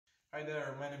Hi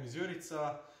there, my name is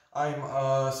Jurica. I'm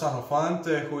a son of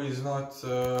Ante, who is not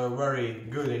very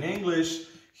good in English.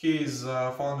 He is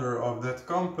founder of that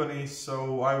company,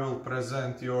 so I will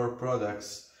present your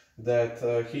products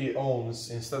that he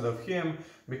owns instead of him,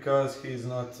 because he is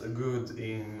not good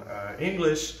in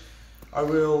English. I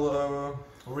will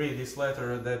read this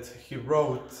letter that he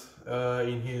wrote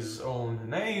in his own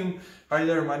name. Hi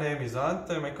there, my name is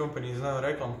Ante, my company is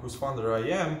No.2999, whose founder I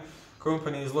am.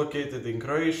 Company is located in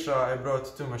Croatia. I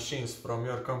brought two machines from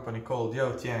your company called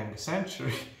Yuantong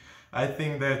Century. I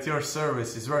think that your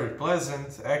service is very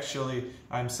pleasant. Actually,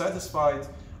 I'm satisfied.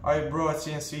 I brought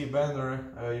CNC bender,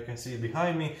 you can see it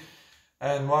behind me,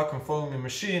 and vacuum foaming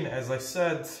machine. As I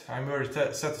said, I'm very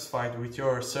satisfied with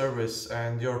your service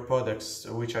and your products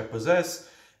which I possess.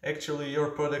 Actually,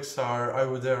 your products are, I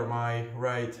would dare, my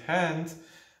right hand.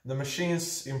 The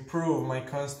machines improve my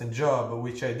constant job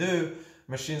which I do.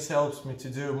 Machines helps me to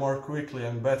do more quickly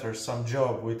and better some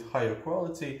job with higher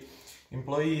quality.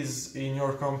 Employees in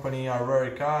your company are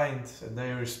very kind.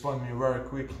 They respond me very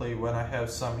quickly when I have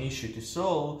some issue to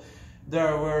solve. They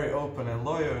are very open and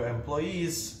loyal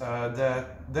employees.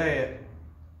 That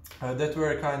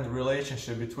very kind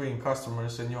relationship between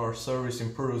customers and your service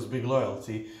improves big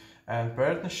loyalty and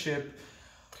partnership.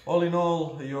 All in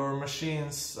all, your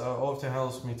machines often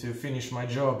helps me to finish my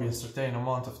job in a certain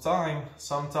amount of time.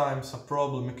 Sometimes a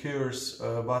problem occurs,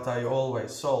 but I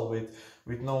always solve it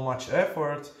with no much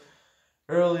effort.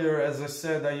 Earlier, as I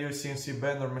said, I use CNC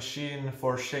bender machine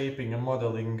for shaping and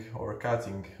modeling or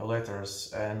cutting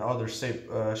letters and other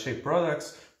shape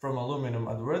products from aluminum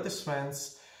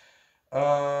advertisements.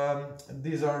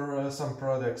 These are some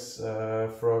products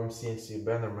from CNC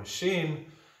bender machine.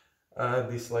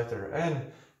 This letter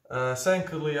N.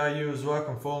 Secondly, I use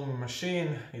vacuum foaming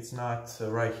machine. It's not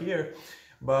right here,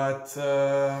 but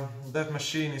that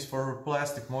machine is for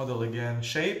plastic modeling and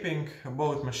shaping.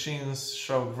 Both machines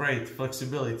show great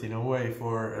flexibility in a way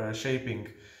for shaping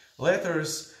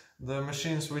letters. The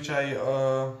machines which I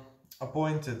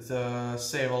appointed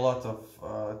save a lot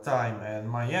of time and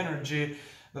my energy.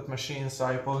 That machines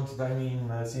I appointed, I mean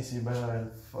CNC bender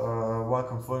and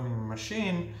vacuum foaming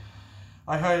machine.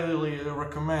 I highly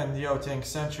recommend Yuantong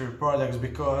Century products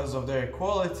because of their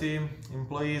quality.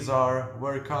 Employees are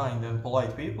very kind and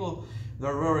polite people.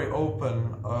 They're very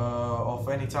open of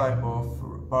any type of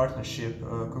partnership.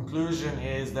 Conclusion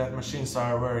is that machines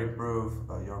are very improve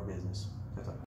your business.